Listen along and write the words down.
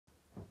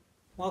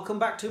Welcome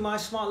back to my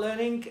Smart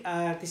Learning.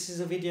 This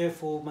is a video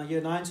for my Year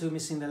 9s who are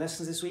missing their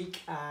lessons this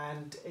week,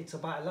 and it's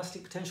about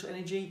elastic potential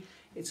energy.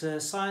 It's a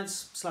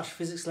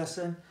science/physics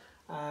lesson,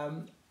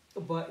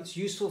 but it's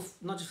useful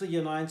not just for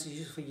Year 9s, it's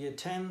useful for Year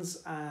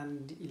 10s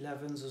and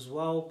 11s as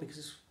well, because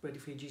it's ready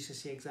for your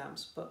GCSE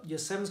exams. But Year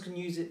 7s can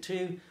use it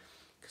too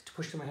to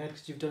push them ahead,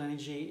 because you've done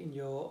energy in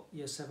your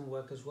Year 7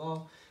 work as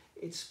well.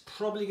 It's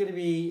probably going to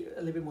be a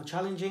little bit more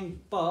challenging,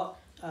 but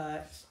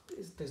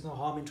there's no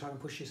harm in trying to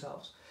push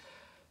yourselves.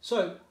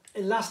 So,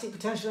 elastic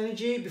potential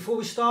energy. Before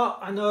we start,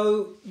 I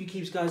know you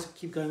guys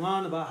keep going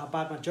on about how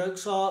bad my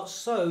jokes are.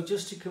 So,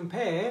 just to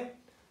compare,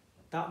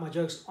 that my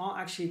jokes aren't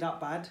actually that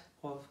bad.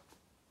 Well,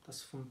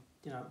 that's from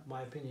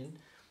my opinion.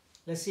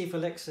 Let's see if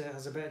Alexa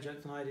has a better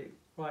joke than I do.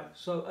 Right.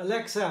 So,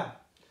 Alexa,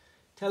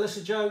 tell us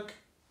a joke.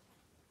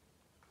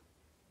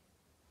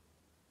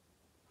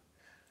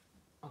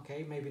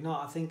 Okay, maybe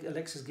not. I think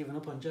Alexa's given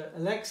up on jokes.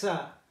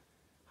 Alexa,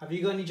 have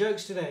you got any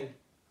jokes today?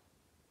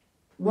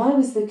 Why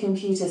was the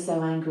computer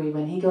so angry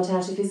when he got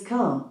out of his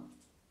car?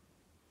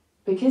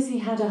 Because he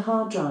had a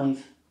hard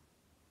drive.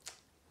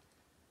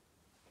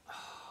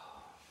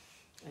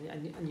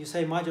 And you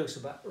say my jokes are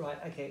bad. Right,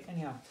 okay,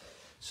 anyhow.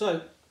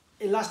 So,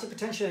 elastic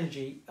potential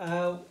energy.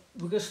 We're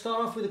going to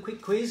start off with a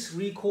quick quiz.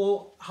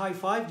 Recall high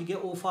five. You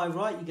get all 5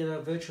 right, you get a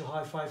virtual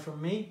high five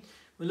from me.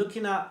 We're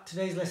looking at,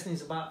 today's lesson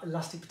is about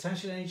elastic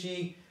potential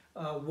energy.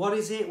 What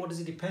is it? What does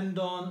it depend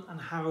on?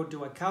 And how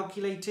do I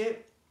calculate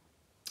it?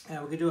 We're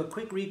going to do a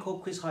quick recall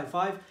quiz high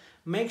five.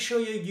 Make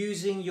sure you're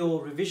using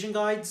your revision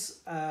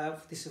guides.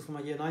 This is for my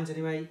Year 9s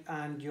anyway,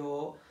 and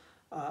your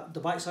the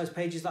bite-sized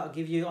pages that I'll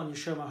give you on your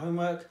Show My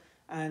Homework.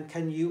 And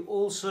can you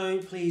also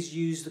please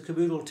use the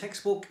Caboodle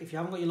textbook? If you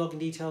haven't got your login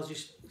details,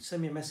 just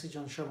send me a message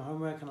on Show My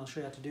Homework and I'll show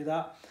you how to do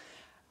that.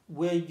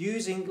 We're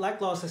using, like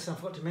last lesson, I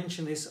forgot to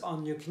mention this,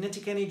 on your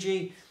kinetic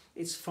energy.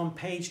 It's from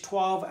page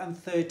 12 and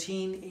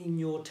 13 in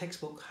your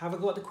textbook. Have a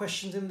go at the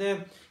questions in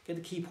there, get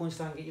the key points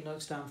down, get your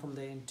notes down from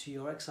there into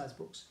your exercise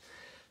books.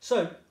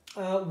 So,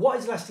 what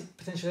is elastic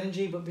potential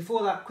energy? But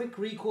before that, quick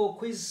recall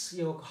quiz,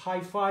 your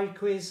high five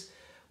quiz.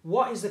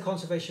 What is the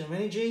conservation of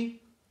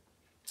energy?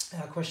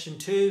 Question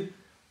 2,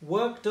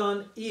 work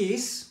done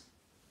is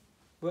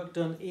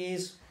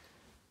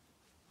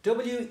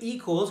W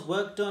equals,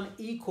 work done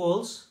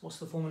equals, what's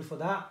the formula for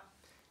that?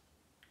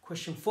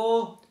 Question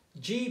 4,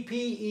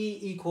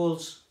 GPE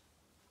equals,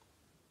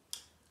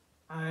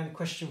 and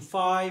question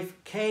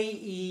 5,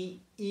 KE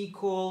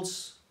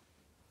equals,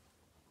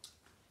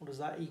 what does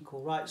that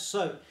equal? Right,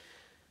 so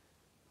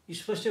you're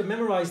supposed to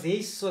memorize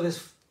these. So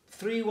there's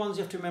 3 ones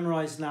you have to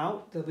memorize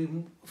now. There'll be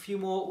a few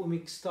more when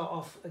we start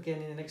off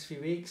again in the next few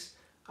weeks.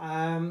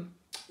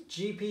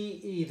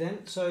 GPE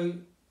then, so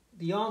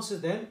the answer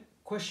then,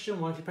 question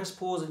 1, if you press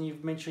pause and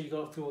you've made sure you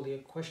got through all the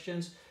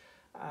questions.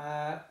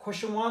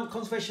 Question 1,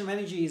 conservation of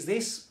energy is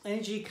this: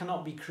 energy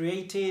cannot be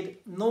created,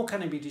 nor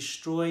can it be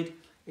destroyed.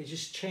 It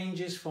just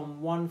changes from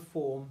one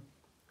form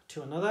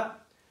to another.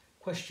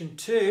 Question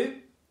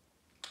 2,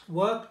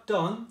 work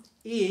done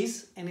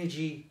is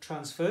energy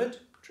transferred.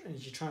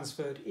 Energy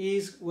transferred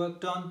is work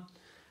done.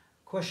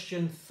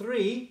 Question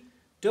 3,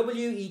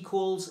 W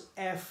equals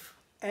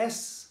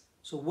Fs.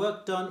 So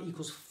work done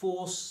equals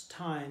force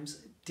times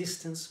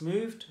distance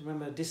moved.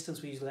 Remember,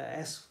 distance we use the letter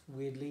S,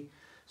 weirdly.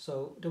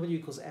 So W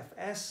equals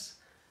Fs.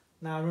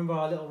 Now remember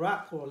our little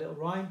rap or a little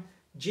rhyme.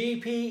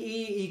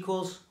 GPE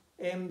equals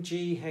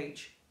mgh.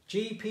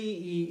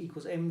 GPE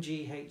equals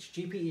mgh.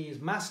 GPE is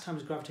mass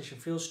times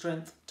gravitational field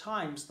strength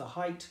times the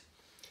height.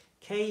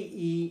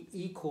 KE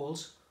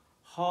equals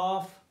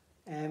half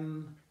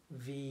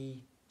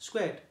mv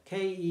squared.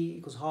 KE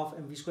equals half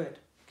mv squared.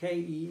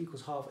 KE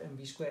equals half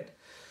mv squared.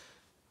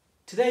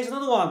 Today's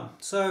another one.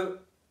 So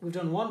we've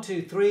done 1,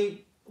 2,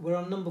 3. We're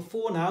on number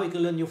 4 now. You're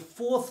going to learn your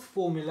 4th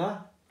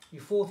formula,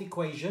 your 4th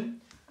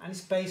equation, and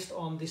it's based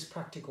on this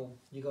practical.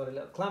 You got a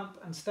little clamp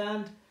and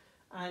stand,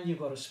 and you've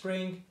got a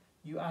spring.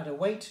 You add a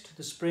weight to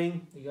the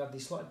spring. You have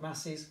these slotted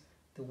masses.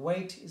 The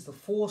weight is the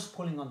force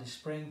pulling on the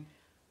spring.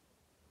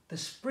 The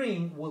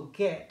spring will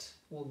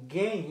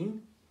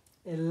gain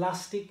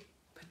elastic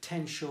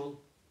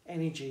potential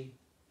energy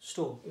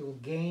store. It will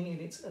gain in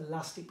its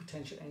elastic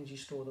potential energy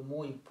store. The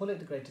more you pull it,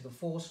 the greater the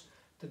force,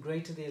 the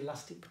greater the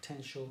elastic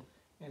potential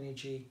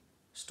energy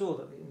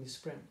stored in the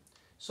spring.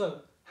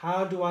 So,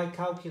 how do I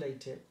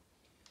calculate it?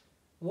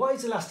 What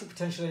is elastic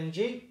potential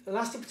energy?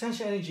 Elastic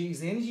potential energy is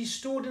the energy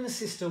stored in a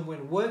system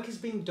when work is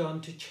being done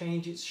to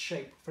change its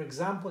shape. For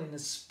example, in a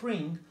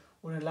spring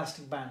or an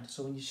elastic band.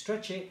 So when you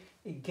stretch it,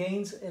 it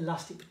gains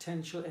elastic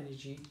potential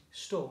energy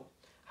store.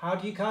 How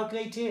do you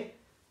calculate it?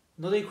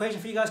 Another equation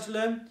for you guys to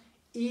learn.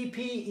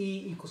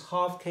 EPE equals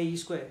half KE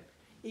squared.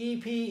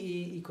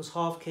 EPE equals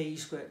half KE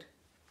squared.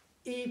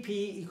 EP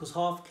equals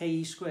half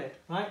KE squared,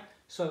 right?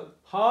 So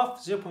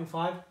half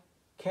 0.5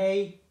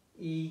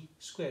 KE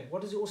squared.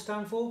 What does it all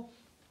stand for?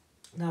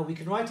 Now we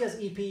can write it as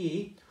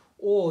EPE,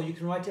 or you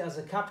can write it as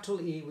a capital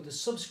E with a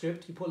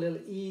subscript. You put a little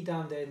E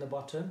down there in the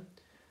bottom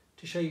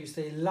to show you it's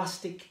the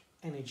elastic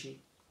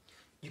energy.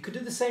 You could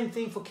do the same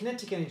thing for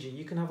kinetic energy.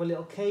 You can have a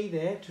little K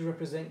there to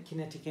represent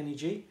kinetic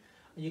energy.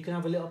 And you can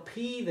have a little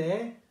p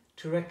there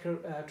to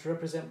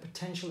represent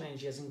potential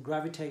energy, as in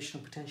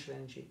gravitational potential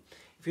energy.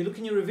 If you look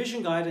in your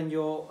revision guide and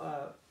your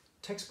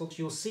textbooks,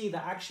 you'll see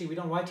that actually we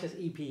don't write it as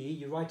EPE,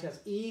 you write it as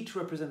E to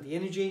represent the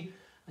energy,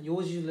 and you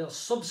always use a little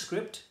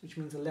subscript, which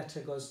means the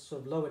letter goes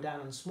sort of lower down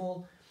and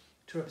small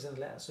to represent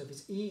the letter. So if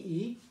it's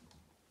EE,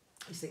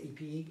 it's the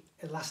EPE,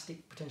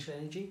 elastic potential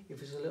energy.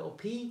 If it's a little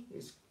p,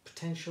 it's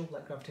potential,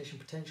 like gravitational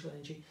potential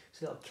energy. If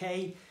it's a little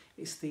k,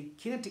 it's the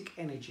kinetic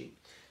energy.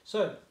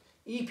 So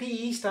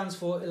EPE stands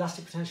for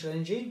elastic potential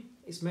energy.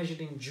 It's measured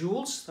in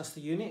joules, that's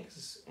the unit,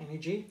 it's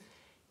energy.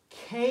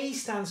 K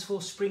stands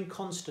for spring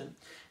constant.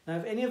 Now,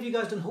 if any of you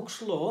guys done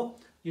Hooke's law,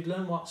 you'd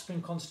learn what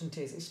spring constant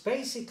is. It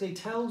basically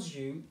tells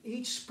you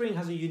each spring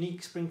has a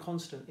unique spring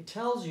constant. It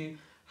tells you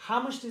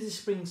how much does this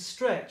spring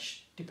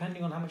stretch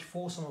depending on how much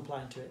force I'm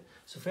applying to it.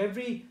 So for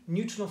every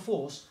Newton of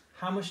force,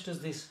 how much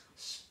does this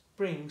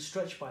spring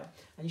stretch by?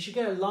 And you should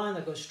get a line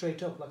that goes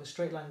straight up, like a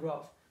straight line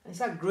graph. And it's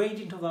that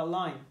gradient of that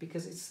line,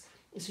 because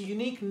it's a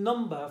unique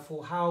number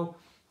for how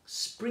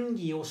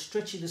springy or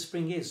stretchy the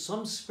spring is.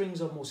 Some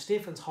springs are more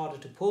stiff and it's harder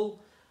to pull.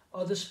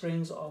 Other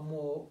springs are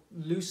more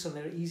loose and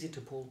they're easier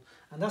to pull.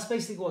 And that's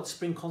basically what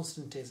spring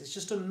constant is. It's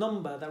just a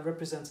number that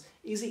represents,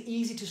 is it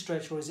easy to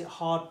stretch or is it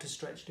hard to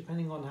stretch,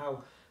 depending on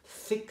how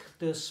thick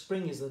the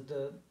spring is,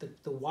 the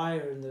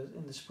wire in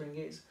the spring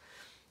is.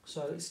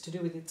 So it's to do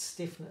with its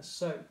stiffness.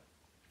 So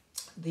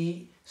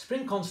the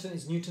spring constant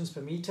is newtons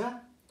per meter.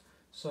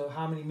 So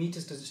how many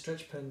meters does it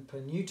stretch per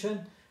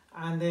Newton?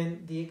 And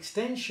then the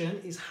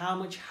extension is how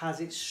much has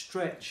it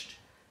stretched,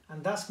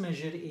 and that's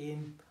measured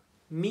in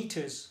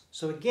meters.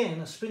 So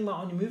again, a spring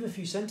might only move a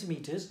few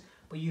centimeters,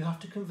 but you have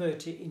to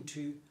convert it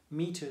into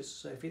meters.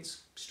 So if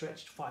it's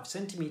stretched 5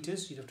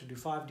 centimeters, you'd have to do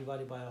 5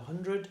 divided by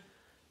 100,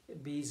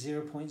 it'd be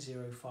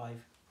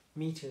 0.05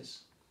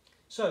 meters.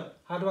 So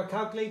how do I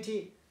calculate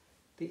it?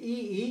 The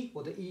EE,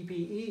 or the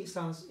EPE, is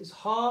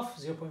half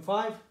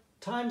 0.5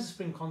 times the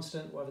spring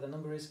constant, whatever the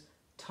number is,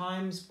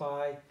 times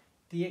by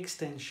the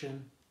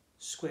extension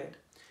squared.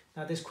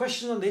 Now there's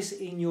questions on this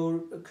in your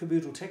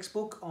caboodle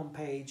textbook on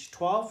page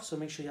 12, so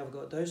make sure you have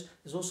got those.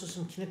 There's also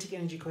some kinetic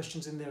energy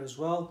questions in there as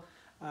well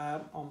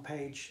on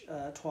page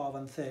 12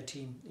 and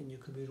 13 in your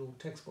caboodle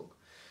textbook.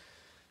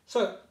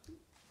 So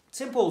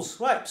simples,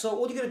 right, so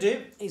all you're going to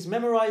do is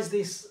memorize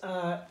this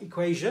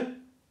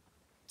equation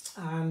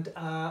and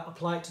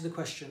apply it to the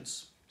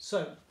questions.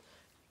 So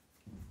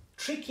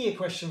trickier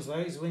questions though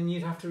is when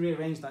you'd have to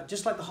rearrange that,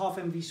 just like the half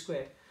mv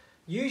squared.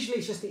 Usually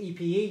it's just the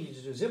EPE, you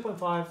just do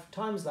 0.5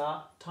 times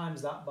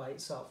that by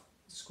itself,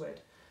 squared.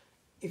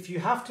 If you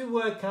have to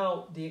work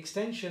out the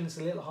extension, it's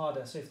a little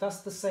harder. So if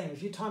that's the same,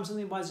 if you times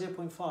something by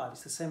 0.5,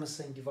 it's the same as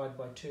saying divided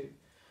by 2.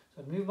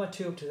 So I'd move my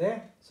 2 up to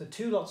there, so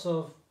 2 lots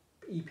of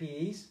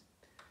EPEs.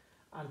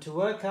 And to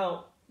work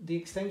out the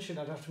extension,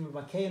 I'd have to move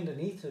my k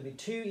underneath, so it'd be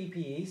 2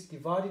 EPEs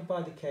divided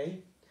by the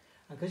k.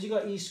 And because you've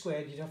got e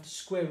squared, you'd have to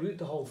square root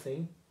the whole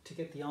thing to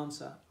get the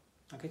answer.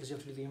 Okay, because you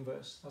have to do the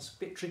inverse. That's a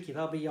bit tricky.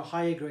 That'll be your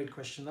higher grade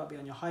question. That'll be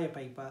on your higher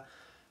paper,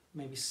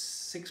 maybe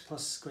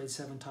 6+ grade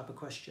 7 type of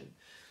question.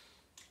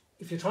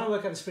 If you're trying to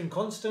work out the spring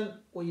constant,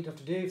 what you'd have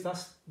to do, if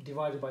that's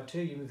divided by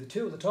 2, you move the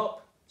 2 at the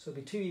top, so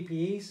it'll be 2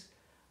 EPEs,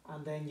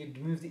 and then you'd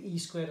move the e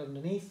squared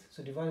underneath,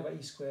 so divided by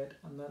e squared,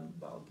 and then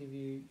that'll give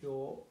you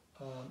your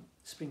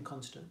spring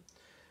constant.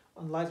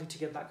 Unlikely to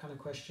get that kind of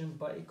question,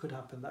 but it could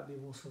happen. That'd be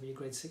also be a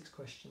grade 6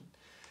 question.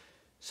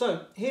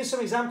 So here's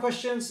some exam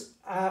questions.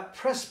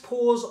 Press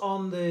pause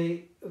on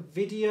the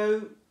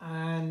video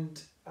and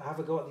have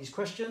a go at these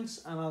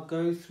questions, and I'll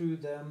go through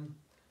them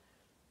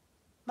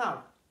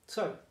now.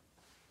 So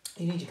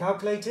you need your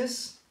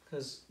calculators,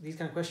 because these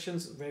kind of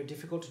questions are very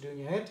difficult to do in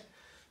your head.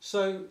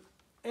 So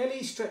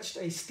Ellie stretched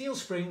a steel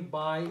spring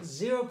by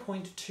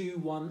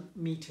 0.21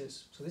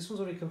 meters. So this one's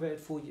already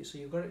converted for you, so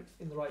you've got it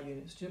in the right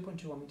units,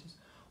 0.21 meters.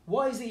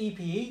 What is the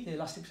EPE, the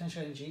elastic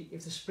potential energy,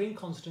 if the spring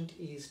constant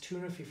is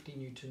 250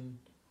 newtons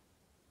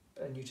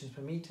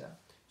per meter?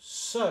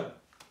 So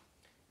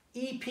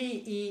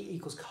EPE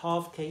equals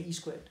half ke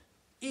squared.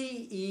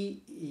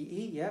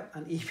 Yeah,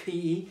 and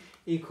EPE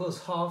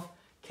equals half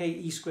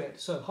ke squared.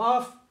 So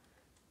half,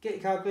 get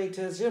your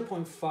calculator,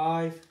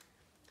 0.5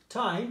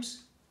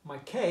 times my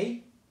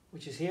k,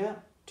 which is here,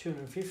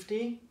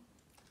 250,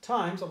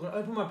 times, I'm going to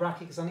open my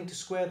bracket because I need to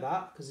square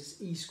that because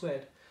it's e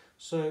squared.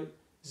 So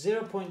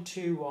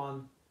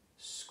 0.21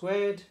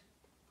 squared,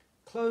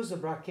 close the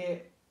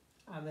bracket,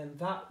 and then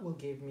that will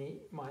give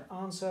me my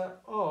answer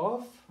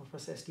of, I'll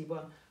press the SD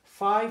button,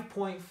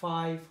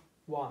 5.51.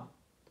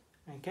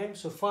 Okay,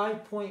 so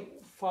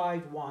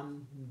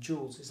 5.51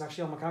 joules. It's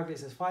actually on my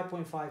calculator, it says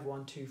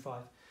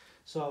 5.5125.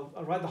 So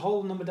I'll write the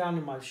whole number down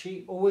in my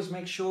sheet. Always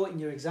make sure in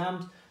your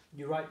exams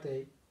you write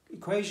the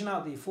equation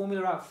out, the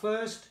formula out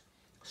first,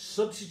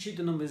 substitute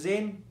the numbers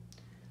in,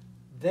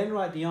 then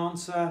write the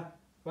answer,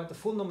 write the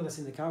full number that's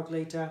in the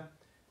calculator,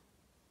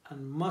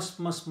 and must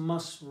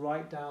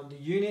write down the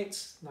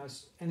units,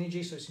 nice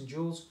energy, so it's in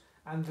joules,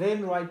 and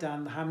then write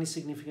down how many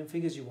significant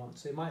figures you want.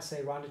 So you might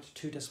say round it to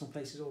 2 decimal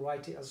places or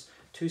write it as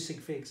 2 sig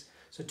figs.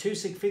 So 2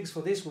 sig figs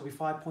for this will be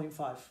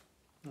 5.5.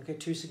 Okay,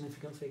 two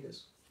significant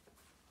figures.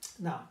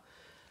 Now,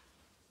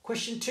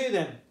 question 2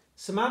 then.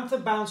 Samantha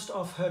bounced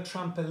off her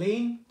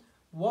trampoline.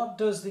 What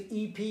does the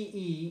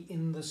EPE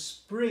in the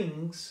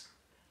springs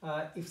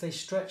if they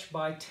stretch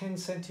by 10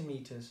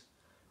 centimeters?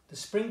 The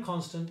spring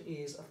constant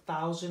is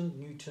 1,000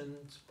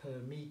 newtons per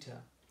meter.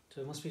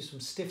 So it must be some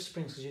stiff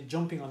springs because you're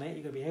jumping on it.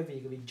 You're going to be heavy.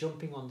 You're going to be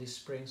jumping on this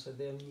spring, so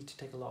they need to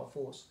take a lot of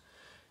force.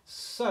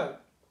 So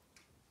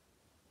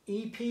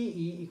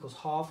EPE equals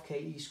half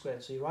KE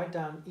squared. So you write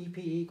down EPE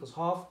equals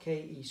half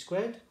KE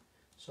squared.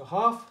 So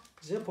half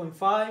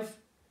 0.5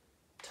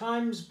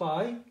 times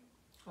by,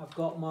 I've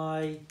got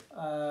my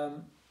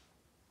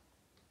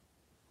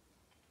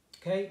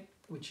K,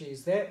 which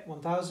is there,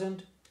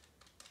 1,000,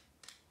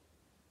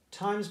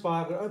 times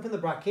by, I'm going to open the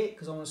bracket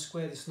because I want to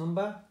square this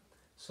number.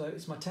 So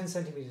it's my 10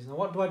 centimeters. Now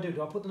what do?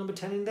 Do I put the number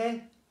 10 in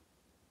there?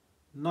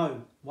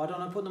 No. Why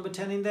don't I put number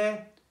 10 in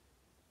there?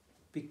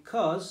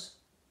 Because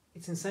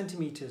it's in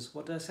centimeters.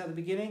 What did I say at the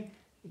beginning?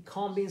 It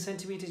can't be in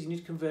centimeters. You need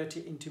to convert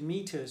it into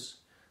meters.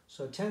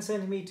 So 10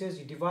 centimeters,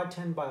 you divide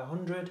 10 by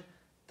 100.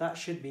 That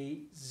should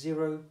be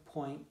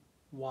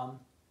 0.1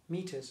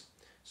 meters.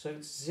 So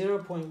it's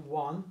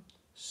 0.1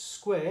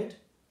 squared,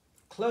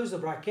 close the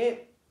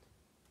bracket,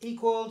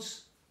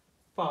 equals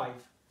 5.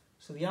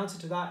 So the answer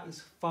to that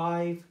is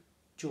 5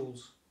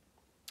 joules.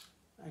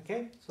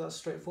 Okay, so that's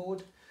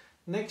straightforward.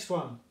 Next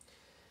one.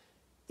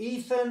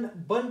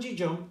 Ethan bungee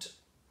jumped,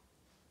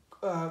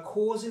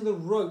 causing the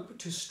rope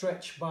to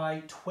stretch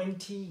by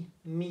 20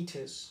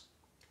 meters.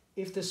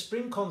 If the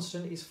spring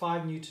constant is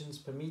 5 newtons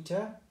per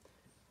meter,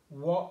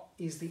 what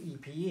is the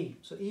EPE?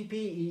 So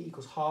EPE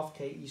equals half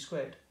KE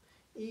squared.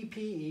 EPE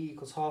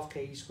equals half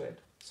KE squared.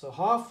 So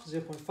half,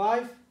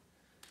 0.5,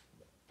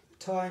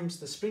 times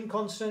the spring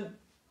constant,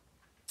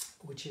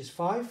 which is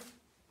 5,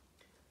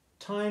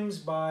 times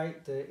by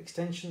the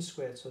extension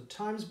squared. So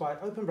times by,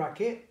 open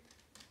bracket,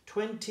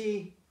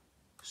 20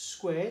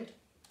 squared,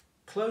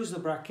 close the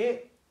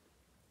bracket,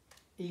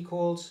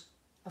 equals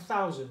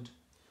 1,000.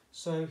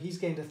 So he's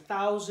gained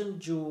 1,000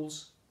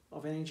 joules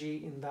of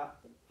energy in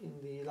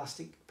the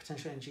elastic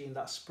potential energy in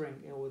that spring,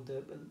 or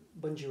the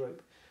bungee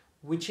rope,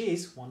 which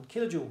is 1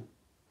 kilojoule.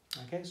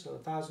 Okay, so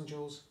 1,000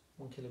 joules,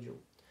 1 kilojoule.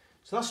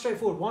 So that's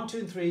straightforward. 1, 2,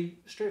 and 3,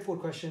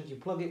 straightforward questions. You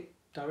plug it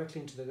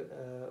directly into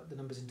the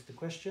numbers into the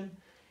question.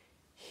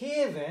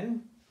 Here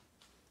then,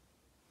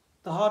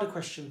 the harder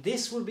question.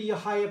 This will be your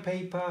higher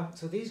paper.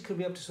 So these could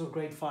be up to sort of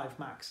grade 5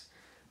 max.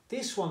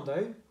 This one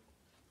though,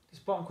 this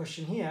bottom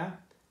question here,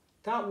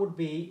 that would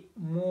be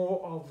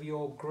more of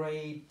your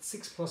grade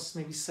 6 plus,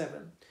 maybe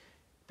 7.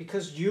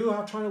 Because you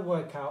are trying to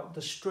work out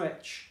the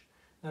stretch.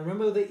 Now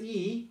remember the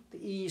E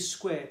is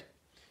squared.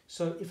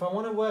 So if I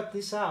want to work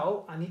this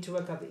out, I need to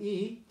work out the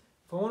E.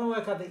 If I want to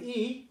work out the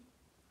E,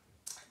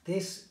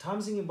 this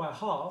timesing it by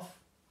half,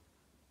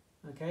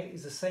 okay,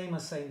 is the same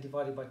as saying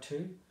divided by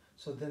 2.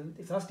 So then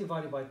if that's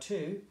divided by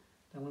 2,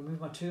 then we'll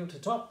move my 2 up to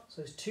the top.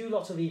 So it's 2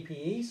 lots of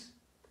EPEs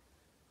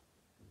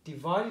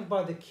divided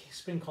by the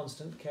spring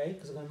constant, K,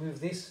 because I'm going to move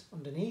this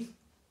underneath.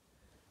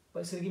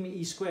 But it's going to give me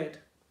E squared.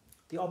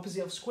 The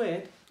opposite of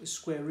squared is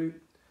square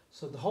root.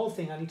 So the whole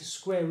thing, I need to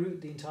square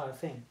root the entire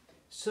thing.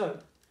 So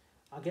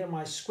I'll get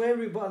my square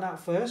root button out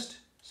first.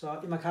 So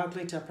in my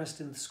calculator, I pressed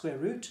in the square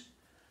root.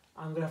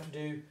 I'm going to have to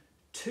do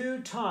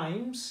 2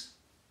 times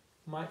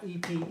my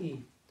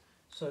EPE.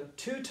 So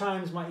 2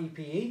 times my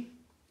EPE,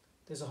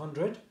 there's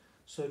 100.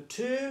 So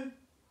 2,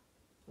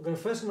 I'm going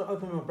to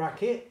open my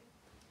bracket.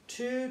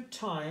 2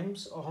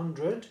 times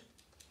 100.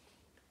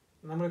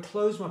 And I'm going to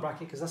close my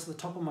bracket because that's at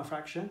the top of my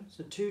fraction.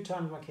 So 2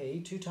 times my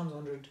KE, 2 times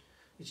 100,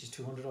 which is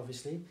 200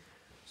 obviously.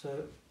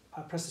 So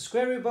I press the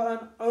square root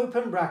button,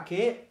 open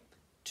bracket,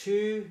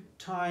 2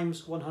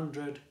 times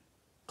 100,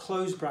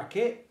 close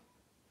bracket.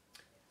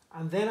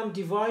 And then I'm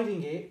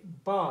dividing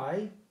it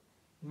by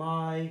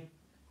my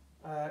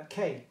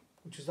K,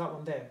 which is that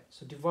one there.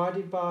 So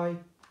divided by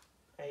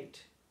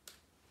 8.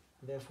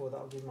 And therefore that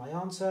will give my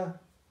answer.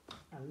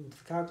 And the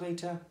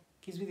calculator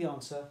gives me the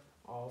answer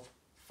of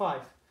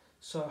 5.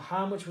 So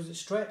how much was it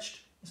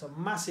stretched? It's a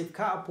massive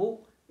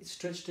catapult. It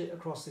stretched it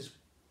across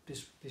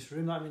this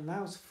room that I'm in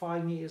now. It's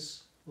 5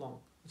 meters long,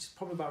 which is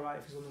probably about right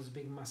if it's one of those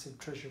big massive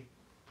treasure,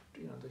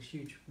 you know, those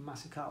huge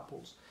massive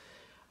catapults.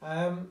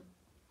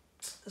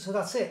 So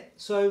that's it.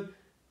 So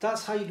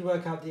that's how you'd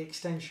work out the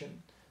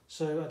extension.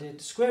 So I did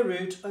square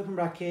root, open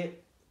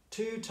bracket,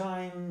 2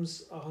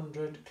 times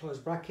 100, close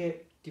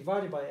bracket,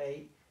 divided by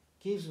 8,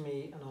 gives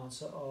me an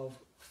answer of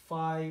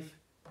 5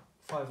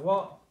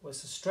 what? Well,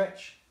 it's a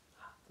stretch.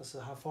 That's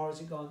how far has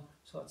it gone?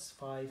 So that's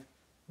 5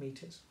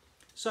 meters.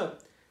 So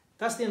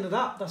that's the end of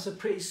that. That's a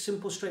pretty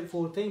simple,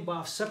 straightforward thing, but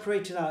I've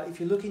separated out.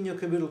 If you look in your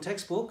Caboodle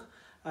textbook,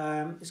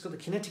 it's got the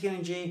kinetic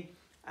energy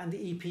and the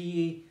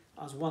EPE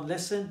as one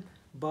lesson,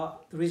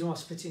 but the reason why I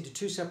split it into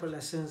 2 separate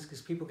lessons is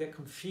because people get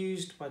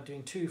confused by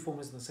doing 2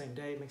 formulas in the same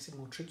day. It makes it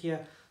more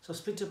trickier. So I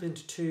split it up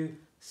into 2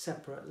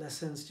 separate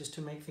lessons just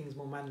to make things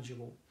more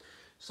manageable.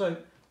 So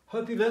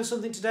hope you learned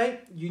something today.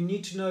 You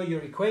need to know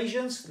your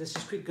equations. Let's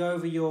just quick go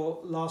over your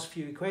last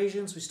few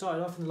equations. We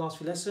started off in the last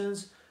few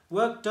lessons.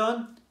 Work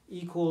done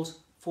equals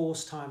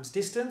force times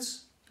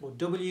distance, or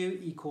W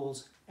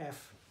equals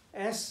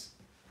Fs.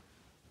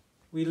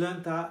 We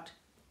learnt that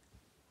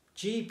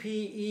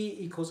GPE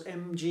equals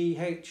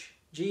mgh.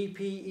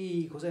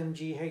 GPE equals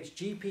mgh.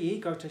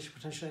 GPE, gravitational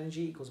potential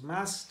energy, equals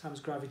mass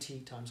times gravity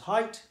times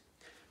height.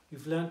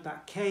 We've learnt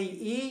that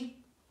KE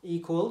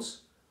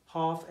equals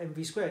half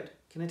mv squared.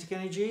 Kinetic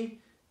energy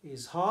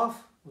is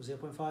half, or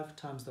 0.5,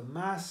 times the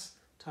mass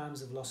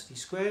times the velocity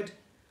squared.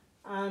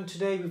 And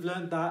today we've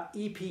learnt that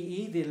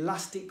EPE, the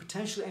elastic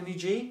potential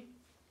energy,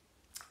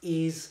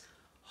 is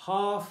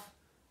half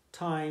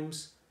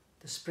times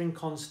the spring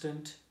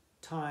constant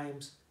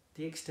times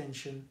the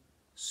extension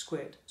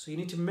squared. So you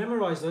need to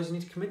memorize those, you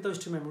need to commit those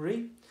to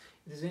memory.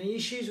 If there's any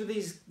issues with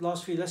these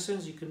last few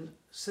lessons, you can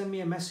send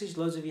me a message.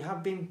 Loads of you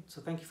have been,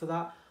 so thank you for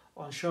that,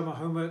 on Show My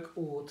Homework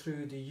or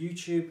through the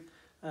YouTube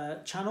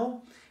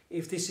channel.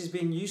 If this has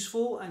been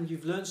useful and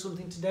you've learned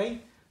something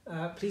today,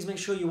 please make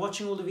sure you're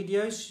watching all the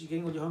videos, you're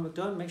getting all your homework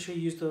done. Make sure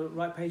you use the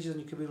right pages on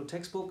your computer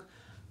textbook.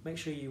 Make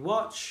sure you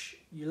watch,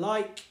 you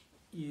like,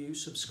 you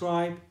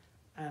subscribe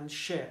and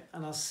share.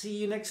 And I'll see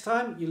you next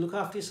time. You look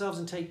after yourselves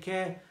and take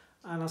care,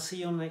 and I'll see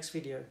you on the next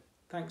video.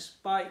 Thanks.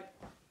 Bye.